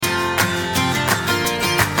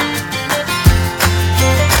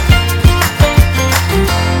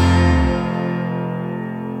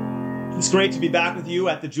Great to be back with you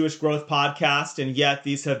at the Jewish Growth Podcast, and yet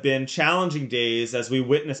these have been challenging days as we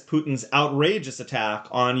witness Putin's outrageous attack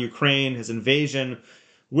on Ukraine, his invasion,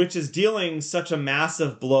 which is dealing such a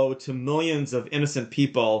massive blow to millions of innocent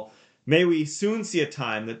people. May we soon see a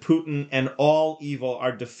time that Putin and all evil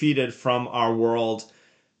are defeated from our world.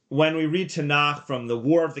 When we read Tanakh, from the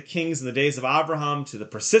War of the Kings in the days of Abraham to the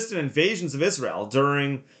persistent invasions of Israel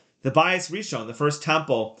during the Bayis Rishon, the First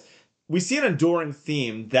Temple, we see an enduring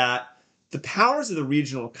theme that the powers of the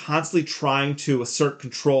region were constantly trying to assert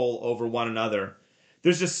control over one another.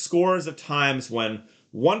 There's just scores of times when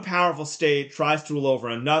one powerful state tries to rule over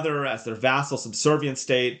another as their vassal subservient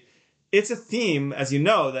state. It's a theme, as you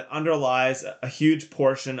know, that underlies a huge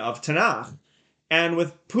portion of Tanakh. And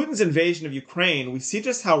with Putin's invasion of Ukraine, we see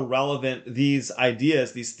just how relevant these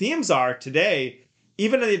ideas, these themes are today,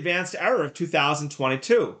 even in the advanced era of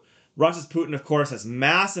 2022. Russia's Putin, of course, has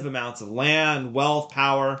massive amounts of land, wealth,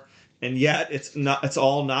 power, and yet it's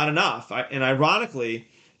all not enough. And ironically,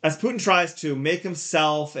 as Putin tries to make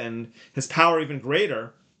himself and his power even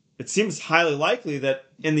greater, it seems highly likely that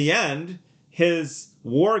in the end, his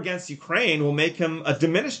war against Ukraine will make him a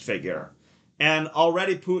diminished figure. And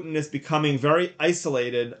already Putin is becoming very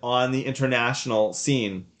isolated on the international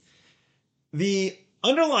scene. The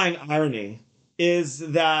underlying irony is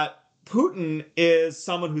that Putin is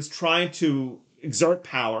someone who's trying to exert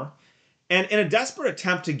power, and in a desperate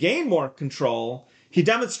attempt to gain more control, he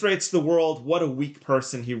demonstrates to the world what a weak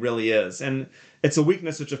person he really is. And it's a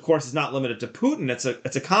weakness which, of course, is not limited to Putin.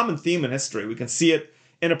 It's a common theme in history. We can see it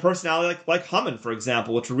in a personality like Haman, for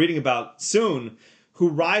example, which we're reading about soon, who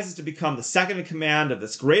rises to become the second in command of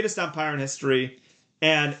this greatest empire in history,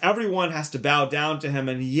 and everyone has to bow down to him.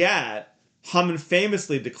 And yet, Haman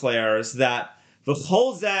famously declares that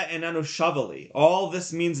V'chol zeh einenu shavali, all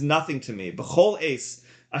this means nothing to me. B'chol eis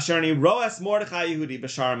asher ani roes Mordechai Yehudi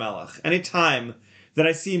b'shar melech. Any time that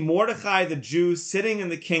I see Mordechai the Jew sitting in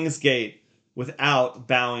the king's gate without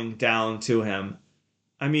bowing down to him.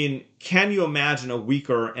 I mean, can you imagine a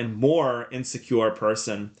weaker and more insecure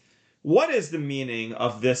person? What is the meaning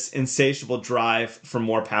of this insatiable drive for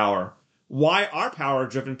more power? Why are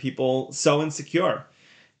power-driven people so insecure?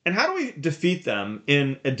 And how do we defeat them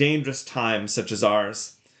in a dangerous time such as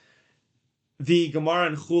ours? The Gemara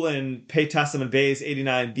in Chulin, Pei Testament Beis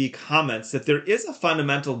 89b comments that there is a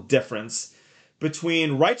fundamental difference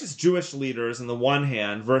between righteous Jewish leaders on the one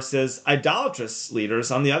hand versus idolatrous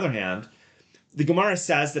leaders on the other hand. The Gemara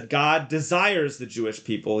says that God desires the Jewish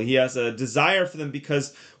people. He has a desire for them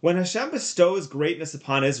because when Hashem bestows greatness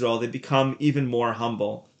upon Israel, they become even more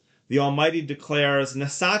humble. The Almighty declares,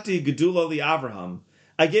 Nasati Gedulo li Avraham.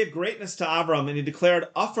 I gave greatness to Avram, and he declared,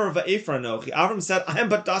 Afar va'efar anochi. Avram said, I am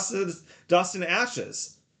but dust and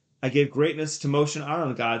ashes. I gave greatness to Moshe and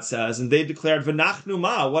Aaron, God says, and they declared, V'nachnu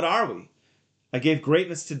ma, what are we? I gave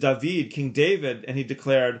greatness to David, King David, and he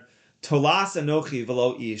declared, Tolas anochi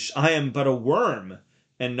v'lo ish. I am but a worm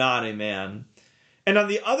and not a man. And on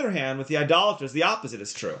the other hand, with the idolaters, the opposite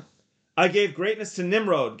is true. I gave greatness to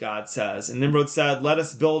Nimrod, God says, and Nimrod said, let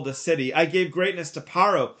us build a city. I gave greatness to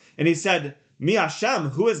Paro, and he said, Mi Hashem,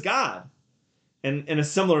 who is God? And in a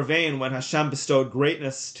similar vein, when Hashem bestowed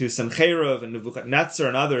greatness to Sennacherib and Nebuchadnezzar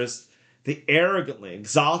and others, they arrogantly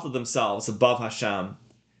exalted themselves above Hashem.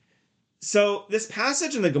 So this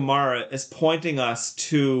passage in the Gemara is pointing us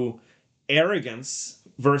to arrogance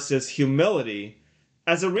versus humility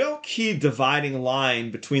as a real key dividing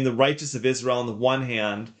line between the righteous of Israel on the one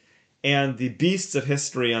hand and the beasts of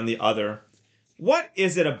history on the other. What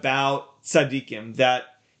is it about tzaddikim that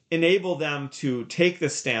enable them to take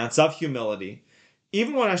this stance of humility,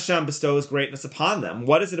 even when Hashem bestows greatness upon them?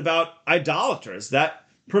 What is it about idolaters that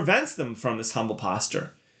prevents them from this humble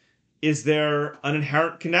posture? Is there an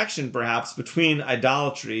inherent connection, perhaps, between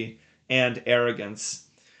idolatry and arrogance?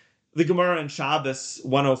 The Gemara in Shabbos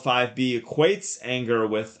 105b equates anger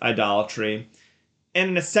with idolatry. And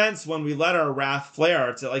in a sense, when we let our wrath flare,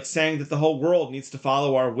 it's like saying that the whole world needs to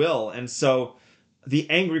follow our will. And so the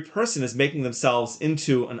angry person is making themselves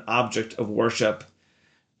into an object of worship.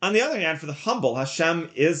 On the other hand, for the humble,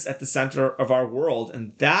 Hashem is at the center of our world,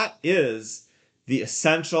 and that is the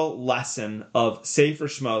essential lesson of Sefer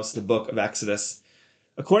Shmos, the book of Exodus.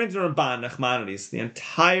 According to Ramban Nachmanides, the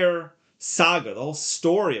entire saga, the whole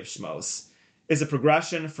story of Shmos, is a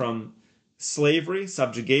progression from slavery,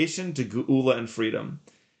 subjugation, to Geula and freedom.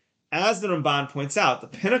 As the Ramban points out, the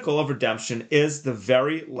pinnacle of redemption is the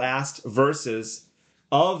very last verses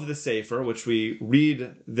of the Sefer, which we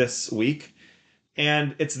read this week.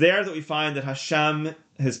 And it's there that we find that Hashem,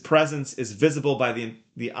 his presence, is visible by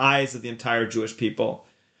the eyes of the entire Jewish people.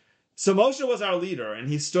 So Moshe was our leader, and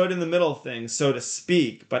he stood in the middle of things, so to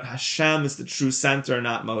speak, but Hashem is the true center,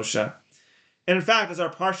 not Moshe. And in fact, as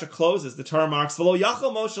our parsha closes, the Torah marks, V'lo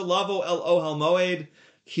yachal Moshe lavo el ohel moed,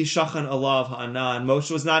 ki shachan alav ha'anan. Moshe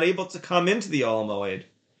was not able to come into the ohel moed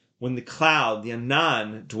when the cloud, the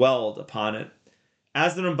Anan, dwelled upon it.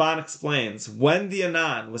 As the Ramban explains, when the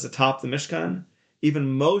Anan was atop the Mishkan,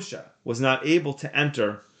 even Moshe was not able to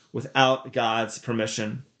enter without God's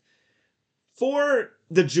permission. For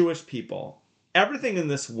the Jewish people, everything in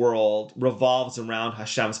this world revolves around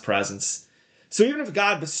Hashem's presence. So even if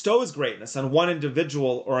God bestows greatness on one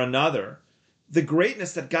individual or another, the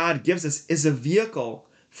greatness that God gives us is a vehicle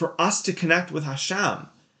for us to connect with Hashem.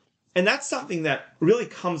 And that's something that really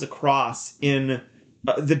comes across in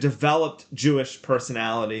the developed Jewish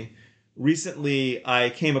personality. Recently, I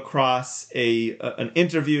came across an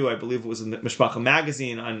interview, I believe it was in the Mishpacha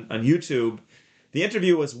magazine on YouTube. The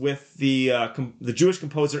interview was with the Jewish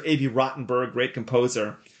composer Avi Rottenberg, great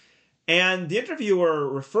composer. And the interviewer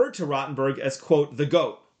referred to Rottenberg as, quote, the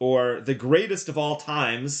GOAT, or the greatest of all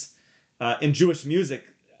times in Jewish music,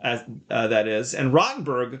 that is. And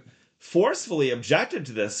Rottenberg forcefully objected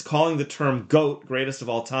to this, calling the term GOAT, greatest of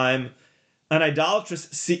all time, an idolatrous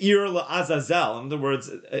se'ir la'azazel. In other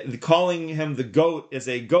words, calling him the GOAT is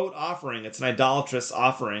a goat offering. It's an idolatrous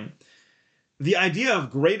offering. The idea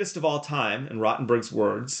of greatest of all time, in Rottenberg's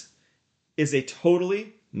words, is a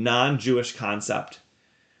totally non-Jewish concept.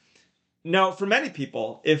 Now, for many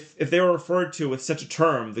people, if they were referred to with such a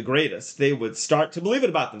term, the greatest, they would start to believe it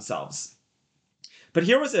about themselves. But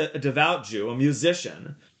here was a devout Jew, a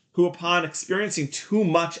musician, who upon experiencing too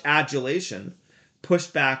much adulation,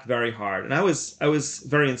 pushed back very hard. And I was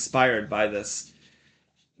very inspired by this.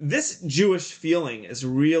 This Jewish feeling is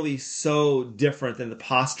really so different than the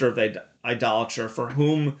posture of the idolater for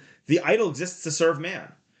whom the idol exists to serve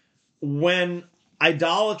man. When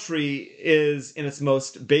idolatry is in its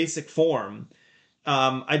most basic form,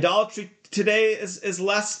 idolatry today is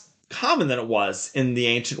less common than it was in the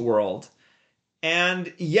ancient world.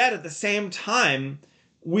 And yet at the same time,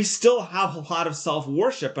 we still have a lot of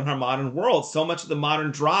self-worship in our modern world. So much of the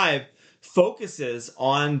modern drive focuses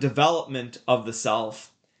on development of the self.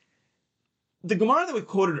 The Gemara that we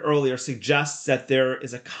quoted earlier suggests that there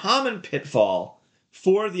is a common pitfall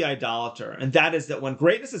for the idolater, and that is that when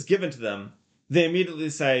greatness is given to them, they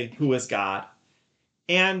immediately say, who is God?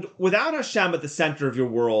 And without Hashem at the center of your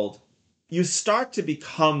world, you start to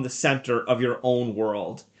become the center of your own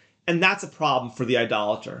world. And that's a problem for the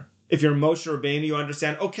idolater. If you're Moshe Rabbeinu, you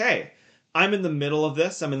understand, okay, I'm in the middle of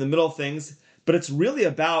this, I'm in the middle of things, but it's really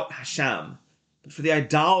about Hashem. But for the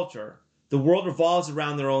idolater, the world revolves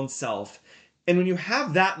around their own self. And when you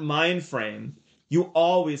have that mind frame, you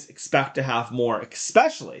always expect to have more,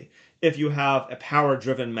 especially if you have a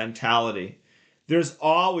power-driven mentality. There's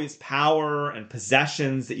always power and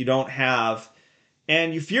possessions that you don't have,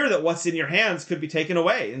 and you fear that what's in your hands could be taken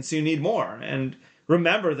away, and so you need more. And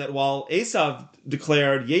remember that while Esav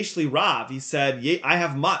declared, Yesh li Rav, he said, I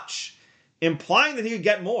have much, implying that he could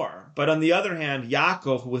get more. But on the other hand,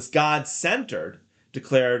 Yaakov, who was God-centered,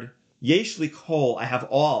 declared, Yesh li Kol, I have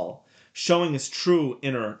all, showing his true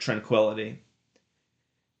inner tranquility.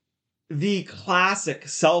 The classic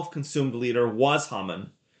self-consumed leader was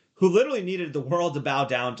Haman, who literally needed the world to bow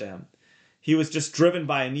down to him. He was just driven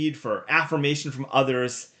by a need for affirmation from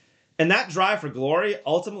others, and that drive for glory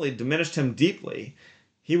ultimately diminished him deeply.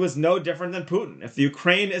 He was no different than Putin. If the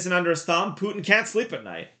Ukraine isn't under his thumb, Putin can't sleep at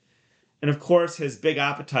night. And of course, his big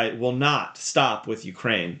appetite will not stop with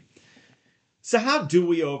Ukraine. So how do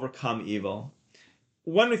we overcome evil?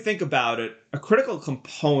 When we think about it, a critical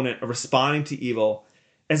component of responding to evil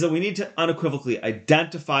is that we need to unequivocally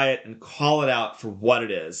identify it and call it out for what it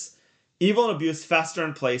is. Evil and abuse fester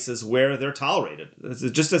in places where they're tolerated. It's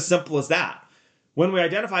just as simple as that. When we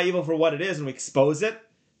identify evil for what it is and we expose it,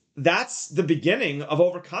 that's the beginning of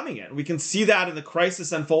overcoming it. We can see that in the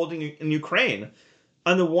crisis unfolding in Ukraine.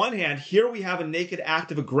 On the one hand, here we have a naked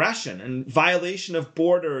act of aggression and violation of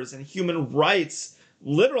borders and human rights,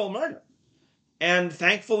 literal murder. And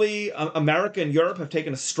thankfully, America and Europe have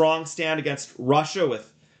taken a strong stand against Russia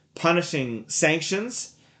with punishing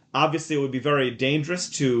sanctions. Obviously, it would be very dangerous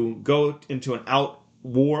to go into an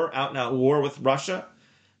out-and-out war with Russia.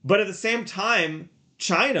 But at the same time,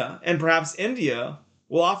 China and perhaps India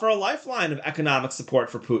will offer a lifeline of economic support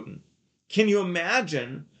for Putin. Can you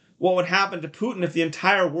imagine what would happen to Putin if the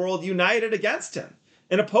entire world united against him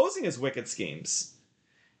in opposing his wicked schemes?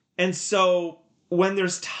 And so, when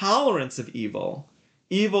there's tolerance of evil,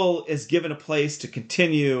 evil is given a place to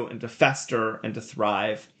continue and to fester and to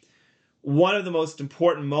thrive. One of the most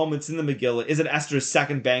important moments in the Megillah is at Esther's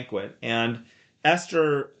second banquet, and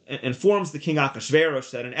Esther informs the king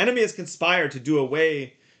Achashverosh that an enemy has conspired to do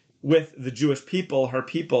away with the Jewish people, her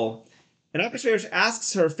people. And Achashverosh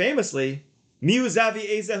asks her famously, Miu Zavi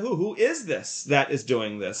Ezehu, who is this that is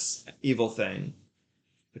doing this evil thing?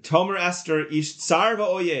 V'tomer Esther ish tsar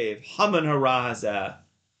v'oyev, Haman hara hazeh.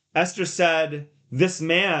 Esther said, this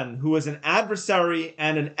man who is an adversary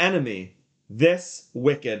and an enemy, this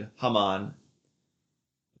wicked Haman.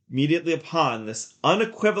 Immediately upon this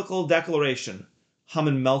unequivocal declaration,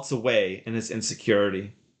 Haman melts away in his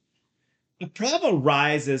insecurity. A problem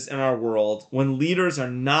rises in our world when leaders are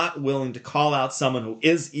not willing to call out someone who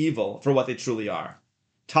is evil for what they truly are.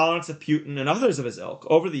 Tolerance of Putin and others of his ilk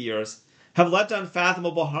over the years have led to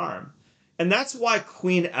unfathomable harm. And that's why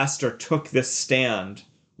Queen Esther took this stand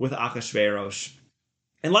with Achashverosh.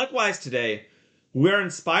 And likewise today, we're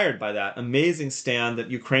inspired by that amazing stand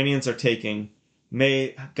that Ukrainians are taking.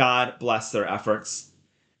 May God bless their efforts.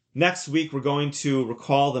 Next week, we're going to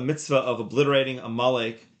recall the mitzvah of obliterating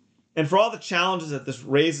Amalek. And for all the challenges that this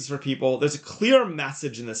raises for people, there's a clear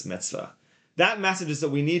message in this mitzvah. That message is that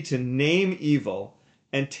we need to name evil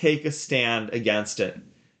and take a stand against it.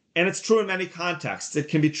 And it's true in many contexts. It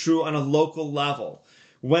can be true on a local level.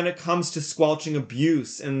 When it comes to squelching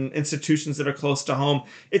abuse in institutions that are close to home,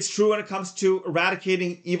 it's true when it comes to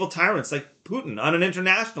eradicating evil tyrants like Putin on an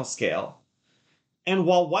international scale. And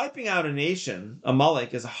while wiping out a nation,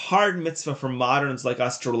 Amalek, is a hard mitzvah for moderns like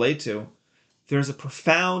us to relate to, there's a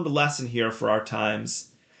profound lesson here for our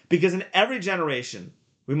times. Because in every generation,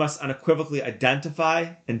 we must unequivocally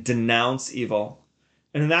identify and denounce evil.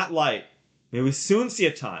 And in that light, may we soon see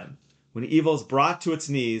a time when evil is brought to its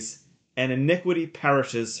knees and iniquity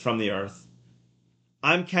perishes from the earth.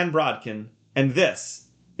 I'm Ken Brodkin, and this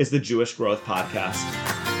is the Jewish Growth Podcast.